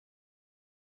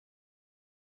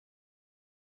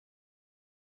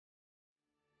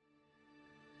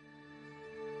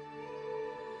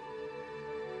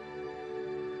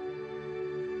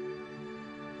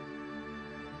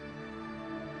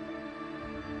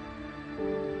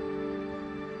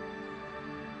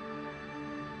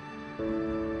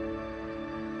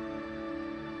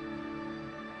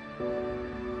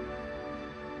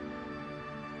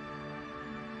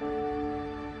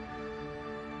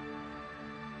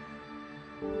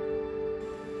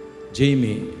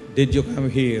Jaymie, did you come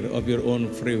here of your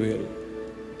own free will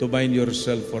to bind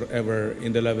yourself forever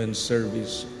in the love and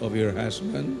service of your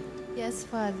husband? Yes,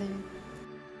 Father.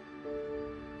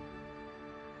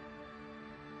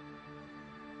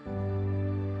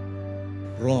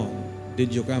 Ron,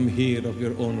 did you come here of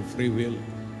your own free will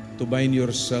to bind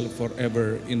yourself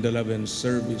forever in the love and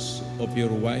service of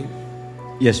your wife?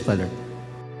 Yes, Father.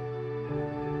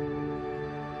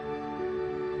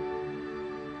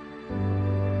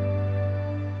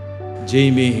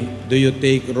 Jaymie, do you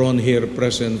take Ron here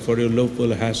present for your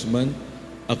lawful husband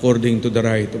according to the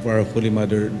right of our Holy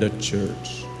Mother, the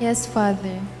Church? Yes,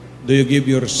 Father. Do you give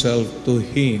yourself to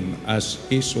him as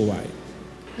his wife?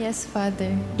 Yes,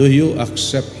 Father. Do you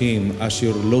accept him as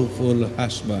your lawful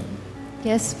husband?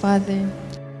 Yes, Father.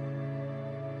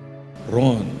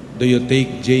 Ron, do you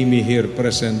take Jaymie here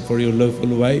present for your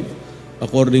lawful wife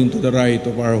according to the right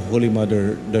of our Holy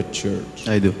Mother, the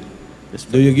Church? I do. Yes,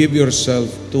 Do you give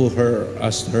yourself to her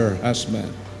as her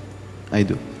husband? I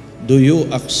do. Do you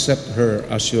accept her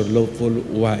as your lawful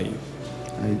wife?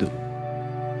 I do.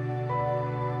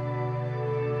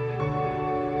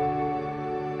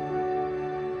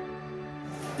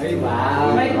 Ay,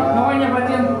 wow! Ay, nakuha niya ba't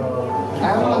yan?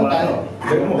 Ano lang tayo?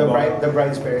 The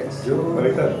bride's parents.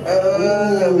 Baliktad.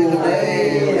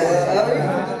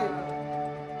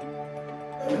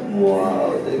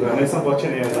 Wow! May isang kotse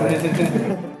na yan.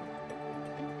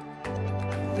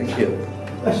 Thank you.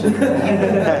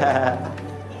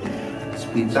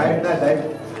 Speech. Dive na, dive.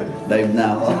 Dive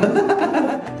na ako.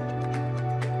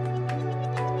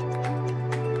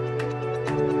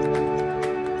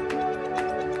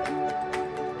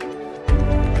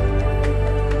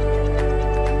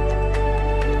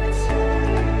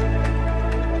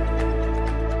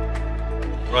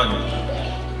 Ron,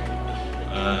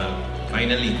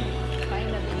 finally,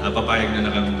 papayag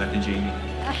na kami natin, Jaymie.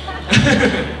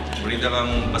 Burita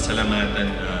kang pasalamatan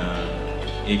na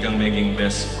ikang maging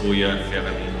best kuya kaya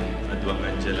kami Adwang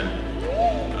Angela.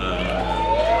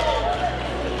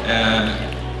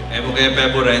 Mo kaya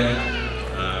Pebo rin,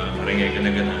 maringay ka na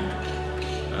gana.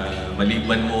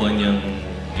 Maliban mo anyang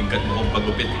ingkat mo kong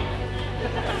pagupit.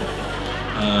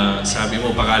 Sabi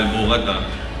mo, pakalbo ka ta.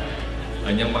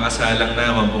 Anyang makasalang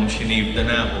na ako, kung sinave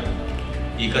na ako,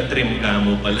 ika-trim ka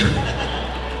mo pala.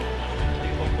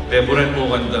 Peboran mo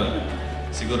kanta.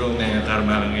 Siguro may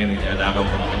karma kang ngayon, alakang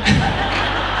mo naman.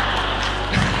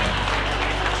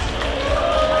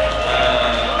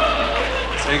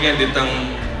 Second, ditang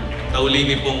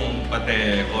taulini pong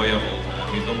pate koya ko.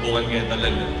 Itong buwan ngayon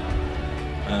talaga.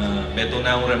 Beto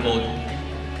na akong remote.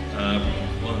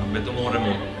 Beto mong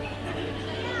remote.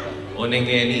 O nang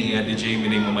ngeni, Ate Jaymie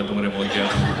nang mamatong remote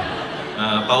yan.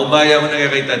 Paubaya ko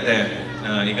na kay tate.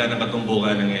 Ika na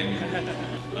katumbukan ng ngeni.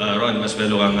 Ron, mas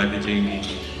belo kang Ate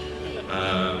Jaymie.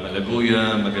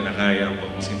 Malaguya, maganakaya,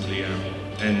 simple yan.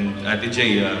 And Ate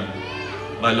Jay,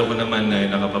 balo ko naman na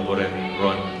nakapaboren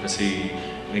Ron kasi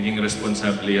naging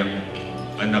responsable ang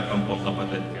anak ang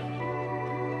kapatid ka.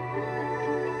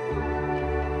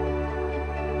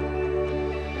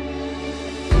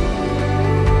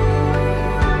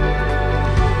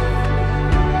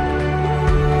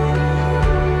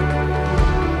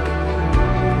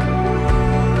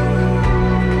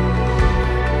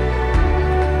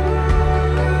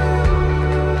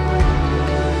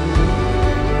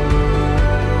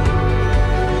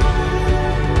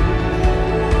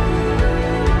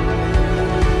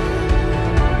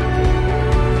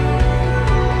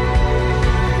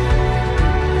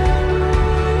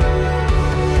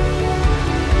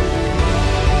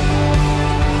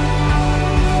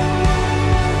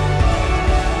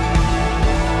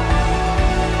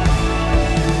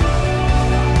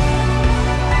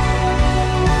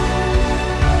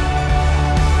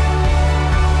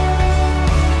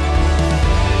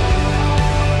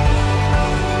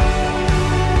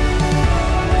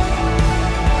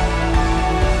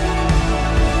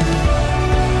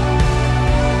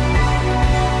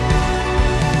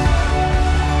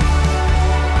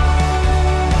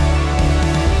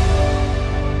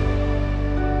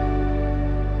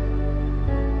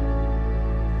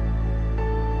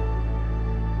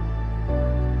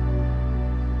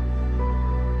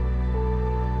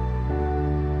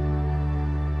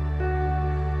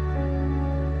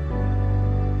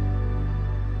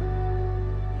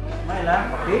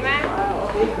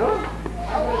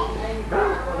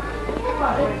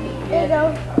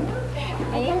 Hello.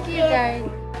 Thank you, guys.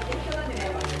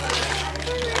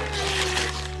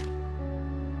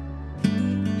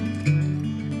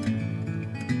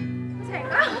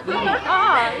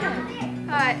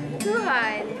 Hot, too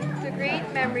hot. To great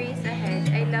memories ahead.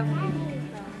 I love you.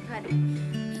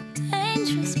 Honey.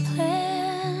 was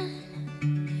planned.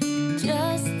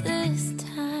 Just this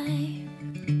time,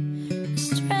 a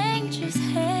stranger's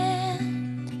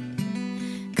hand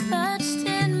clutched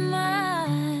in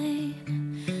mine.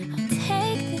 I'll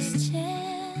take this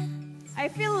chance. I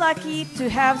feel lucky to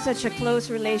have such a close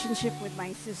relationship with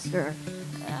my sister.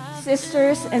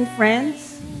 Sisters and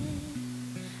friends,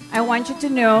 I want you to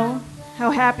know how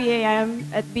happy I am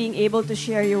at being able to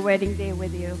share your wedding day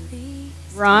with you.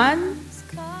 Ron,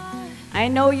 I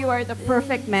know you are the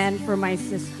perfect man for my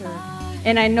sister,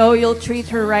 and I know you'll treat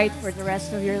her right for the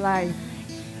rest of your life.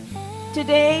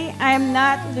 Today, I am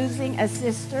not losing a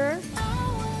sister,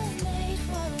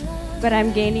 but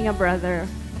I'm gaining a brother.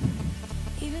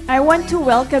 I want to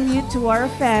welcome you to our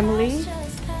family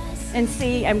and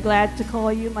say I'm glad to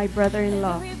call you my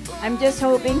brother-in-law. I'm just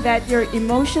hoping that you're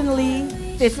emotionally,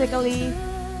 physically,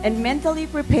 and mentally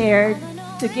prepared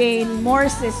to gain more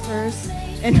sisters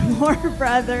and more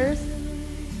brothers,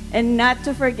 and not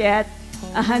to forget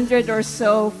 100 or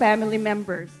so family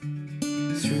members.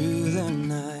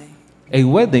 A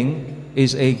wedding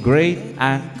is a great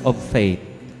act of faith,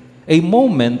 a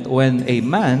moment when a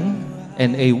man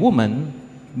and a woman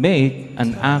make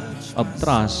an act of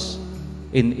trust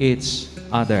in each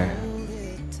other.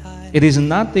 It is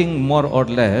nothing more or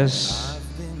less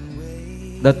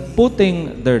that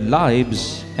putting their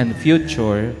lives and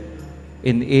future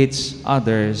in each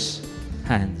other's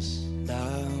hands.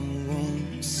 I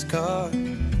won't scar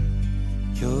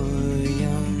your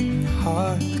young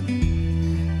heart.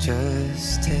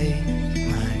 Just take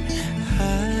my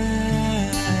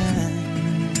hand.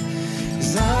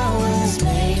 'Cause I was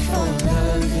made for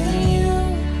loving you.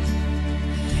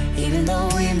 Even though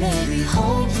we may be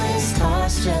hopeless,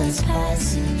 hearts just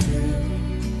passing through.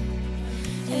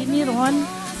 Jaymie, Ron,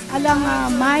 alang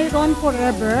mayroon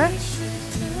forever.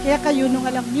 Kaya kayo nung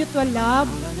alang mutual love,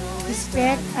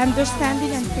 respect, understanding,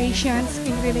 and patience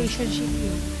in relationship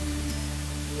yun.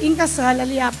 In kasal,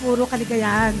 aliya puro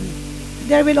kaligayahan.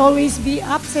 There will always be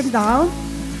ups and downs,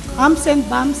 humps and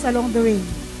bumps along the way.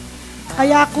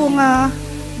 Kaya kung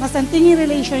masanting yung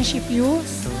relationship you,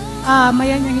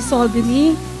 mayan yung isolve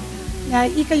ni, na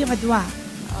ika yung adwa.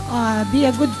 Be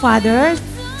a good father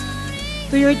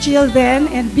to your children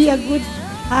and be a good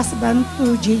husband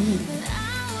to Jaymie.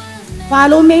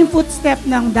 Follow mo yung footstep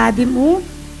ng daddy mo.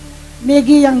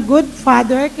 Megi yung good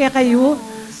father kaya kayo.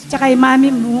 Tsaka yung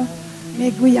mami mo,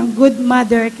 megi yung good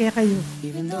mother kaya kayo.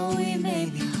 Even though we may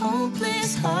be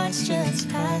hopeless, hearts just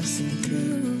passing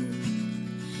through.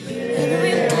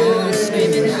 Every bone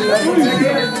screaming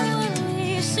out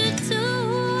we used to do.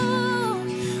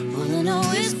 All I know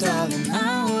is, darling,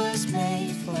 I was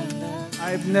made for love.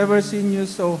 I've never seen you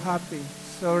so happy,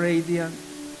 so radiant,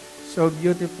 so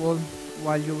beautiful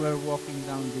while you were walking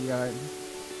down the aisle.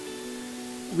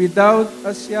 Without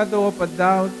a shadow of a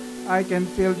doubt, I can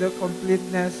feel the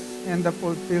completeness and the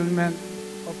fulfillment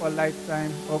of a lifetime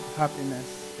of happiness.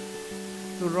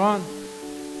 To Ron,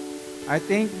 I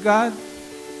thank God.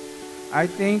 I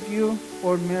thank you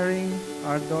for marrying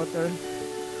our daughter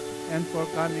and for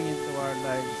coming into our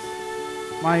lives.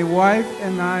 My wife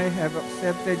and I have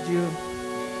accepted you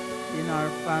in our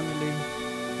family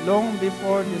long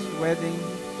before this wedding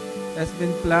has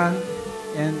been planned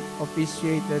and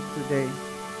officiated today.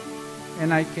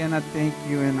 And I cannot thank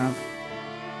you enough.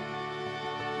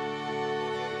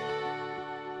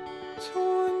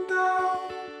 Torn down,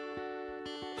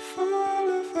 full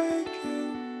of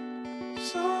aching.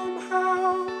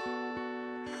 Somehow,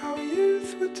 our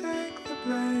youth would take the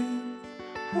blame.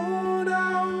 Worn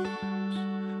out,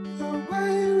 the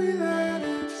way we let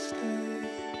it stay.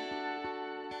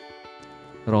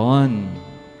 Ron,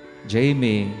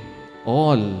 Jaymie,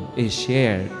 all is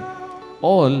shared.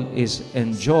 All is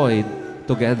enjoyed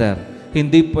together.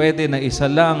 Hindi pwede na isa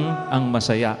lang ang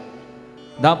masaya.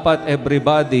 Dapat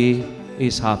everybody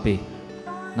is happy.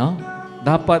 No?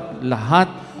 Dapat lahat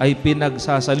ay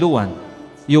pinagsasaluan.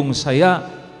 Yung saya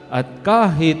at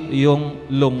kahit yung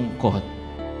lungkot.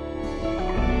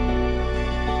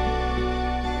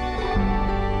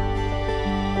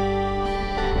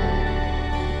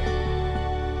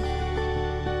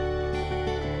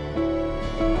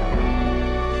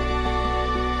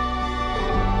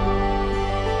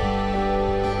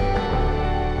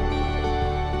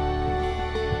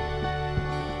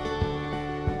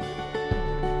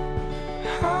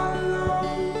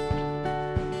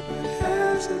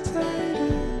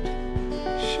 Hesitated,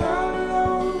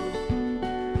 shallow,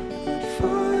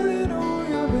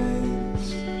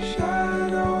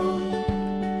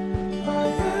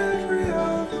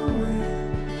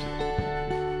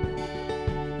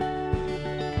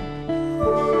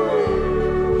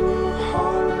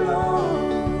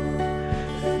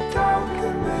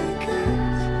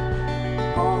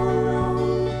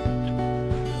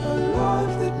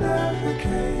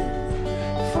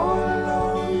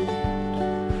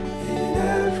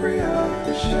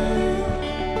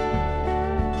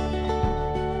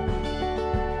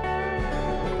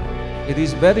 it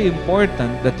is very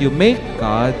important that you make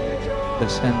God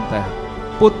the center.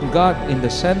 Put God in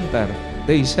the center.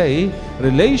 They say,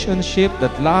 relationship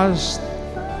that lasts,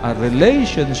 a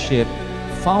relationship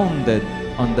founded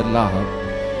on the love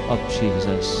of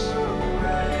Jesus.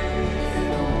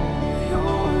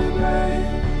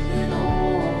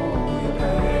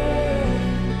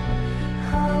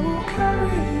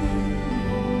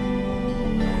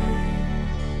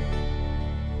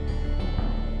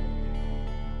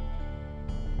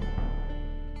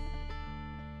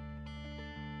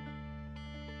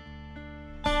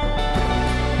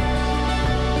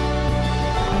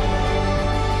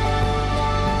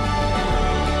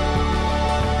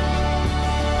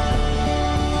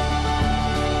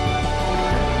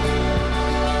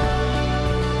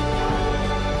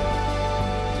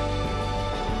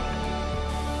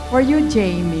 For you,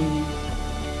 Jaymie,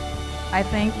 I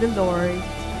thank the Lord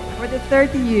for the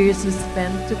 30 years we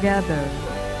spent together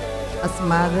as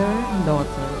mother and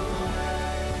daughter.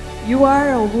 You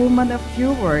are a woman of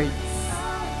few words.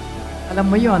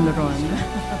 Alam mo yon, Ron.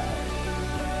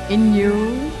 In you,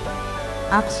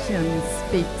 action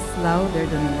speaks louder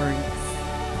than words.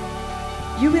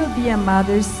 You will be a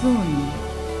mother soon.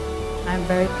 I'm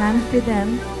very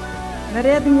confident na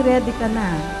ready ka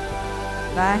na.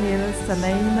 Dahil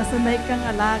sanay na sanay kang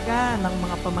alaga ng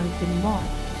mga pamangkin mo.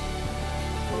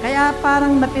 Kaya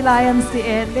parang napilayan si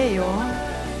Ele, oh.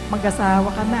 Mag-asawa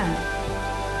ka na.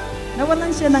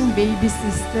 Nawalan siya ng baby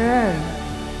sister.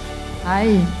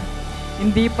 Ay,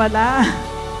 hindi pala.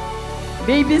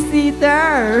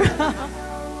 Babysitter.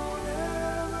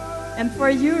 And for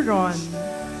you, Ron,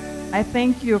 I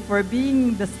thank you for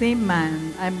being the same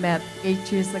man I met 8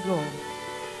 years ago.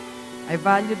 I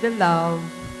value the love,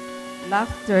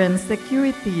 laughter, and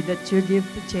security that you give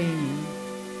to Jaymie.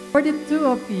 For the two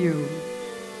of you,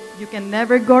 you can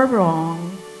never go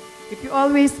wrong if you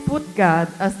always put God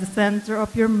as the center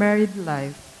of your married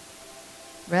life.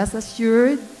 Rest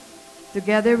assured,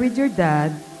 together with your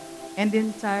dad and the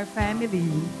entire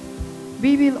family,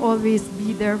 we will always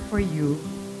be there for you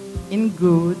in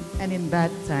good and in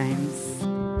bad times.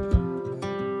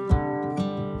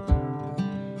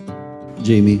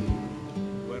 Jaymie,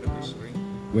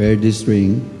 wear this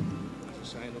ring as a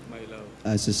sign of my love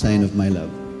as a sign of my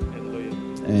love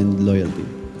and loyalty.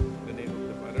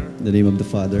 In the name of the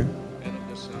Father,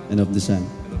 and of the Son,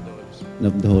 and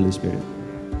of the Holy Spirit.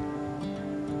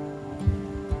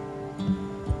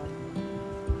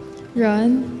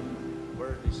 Ron,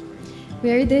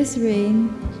 wear this ring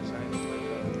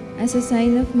as a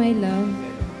sign of my love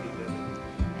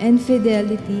and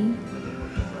fidelity.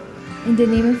 In the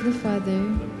name of the Father,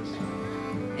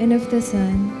 and of the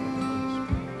Son,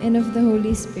 and of the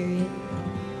Holy Spirit.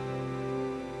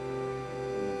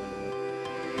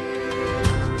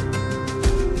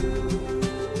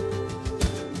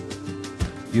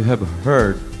 You have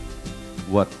heard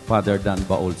what Father Dan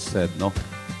Baol said, no?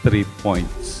 3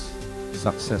 points.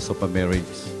 Success of a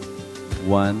marriage.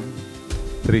 1,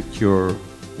 treat your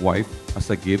wife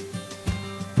as a gift.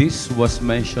 This was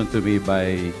mentioned to me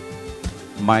by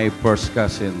my first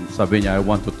cousin. Sabi niya, I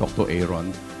want to talk to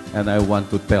Aaron. And I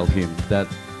want to tell him that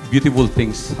beautiful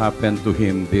things happened to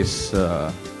him this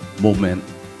moment.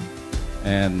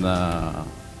 And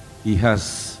he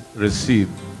has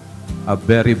received a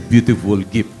very beautiful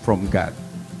gift from God.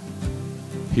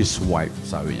 His wife,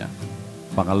 sabi niya.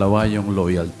 Pangalawa, yung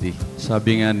loyalty.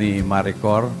 Sabi nga ni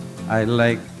Maricor, I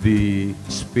like the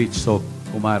speech of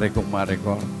Kumare kong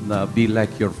Maricor na be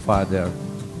like your father,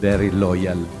 very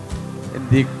loyal.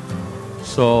 Hindi,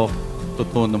 so,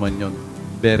 totoo naman yun.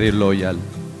 Very loyal.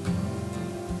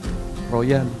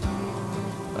 Royal.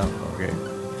 Okay.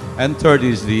 And third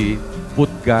is the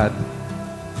put God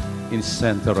in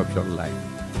center of your life.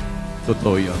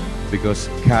 Totoo yun. Because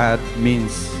God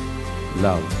means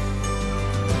love.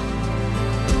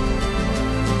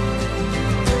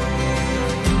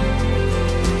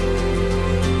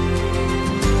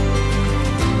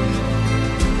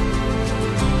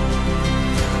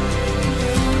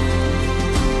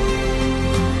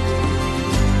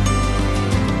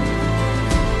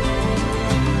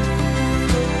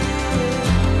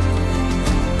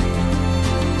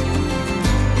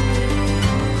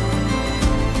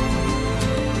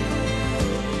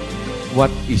 What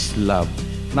is love?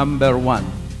 Number 1,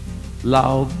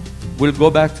 love, we'll go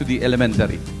back to the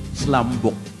elementary, Islam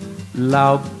book.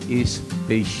 Love is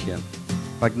patient.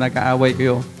 Pag nag-aaway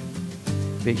kayo,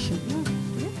 patient lang.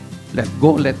 Let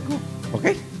go, let go.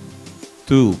 Okay?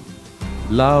 2,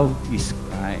 love is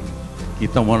kind.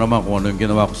 Kita mo naman kung ano yung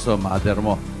ginawa ko sa mother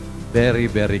mo. Very,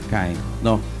 very kind.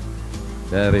 No?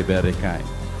 Very, very kind.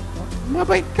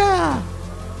 Mabait ka.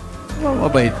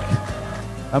 Mabait ka.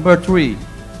 Number 3,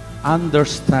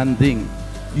 understanding.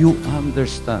 You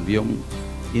understand. Yung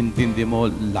intindi mo,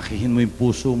 lakihin mo yung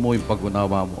puso mo, yung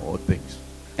pag-unawa mo, all things.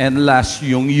 And last,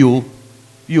 yung you.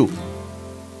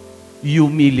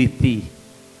 Humility.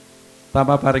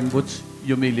 Tama pa rin, Butch?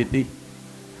 Humility.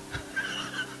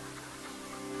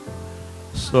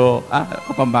 So,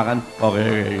 kapambakan?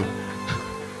 Okay.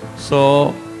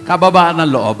 So, kababaan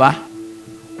ng loob,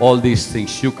 all these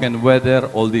things. You can weather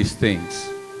all these things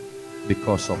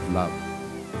because of love.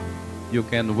 You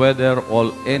can weather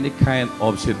any kind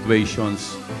of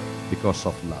situations because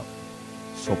of love.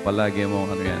 So, palagi mo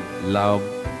love.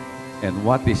 And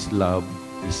what is love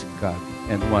is God.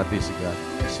 And what is God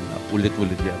is love.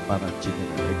 Ulit-ulit yan, parang chicken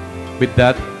and egg. With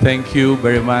that, thank you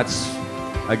very much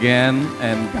again,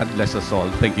 and God bless us all.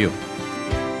 Thank you.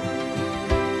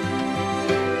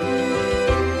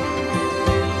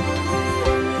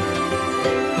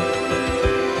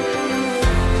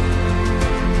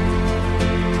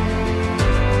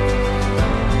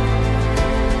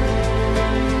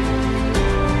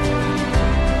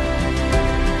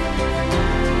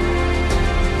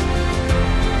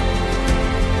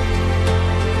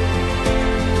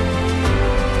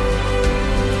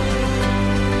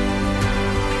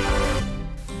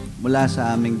 Mula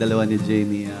sa aming dalawa ni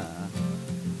Jaymie,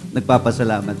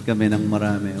 nagpapasalamat kami ng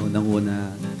marami.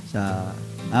 Unang-una sa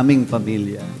aming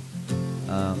pamilya,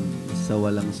 sa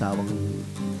walang sawang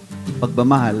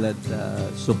pagmamahal at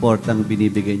suportang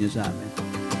binibigay niyo sa amin.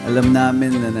 Alam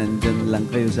namin na nandyan lang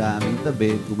kayo sa aming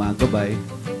tabi, gumagabay,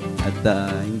 at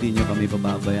hindi niyo kami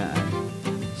pababayaan.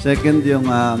 Second,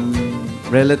 yung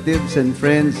relatives and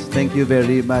friends, thank you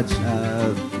very much.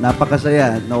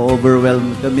 Napakasaya,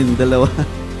 na-overwhelm kami dalawa.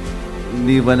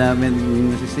 Hindi ba namin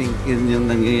nasisingkin yung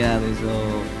nangyayari. So,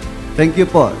 thank you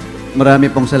po.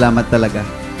 Marami pong salamat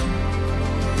talaga.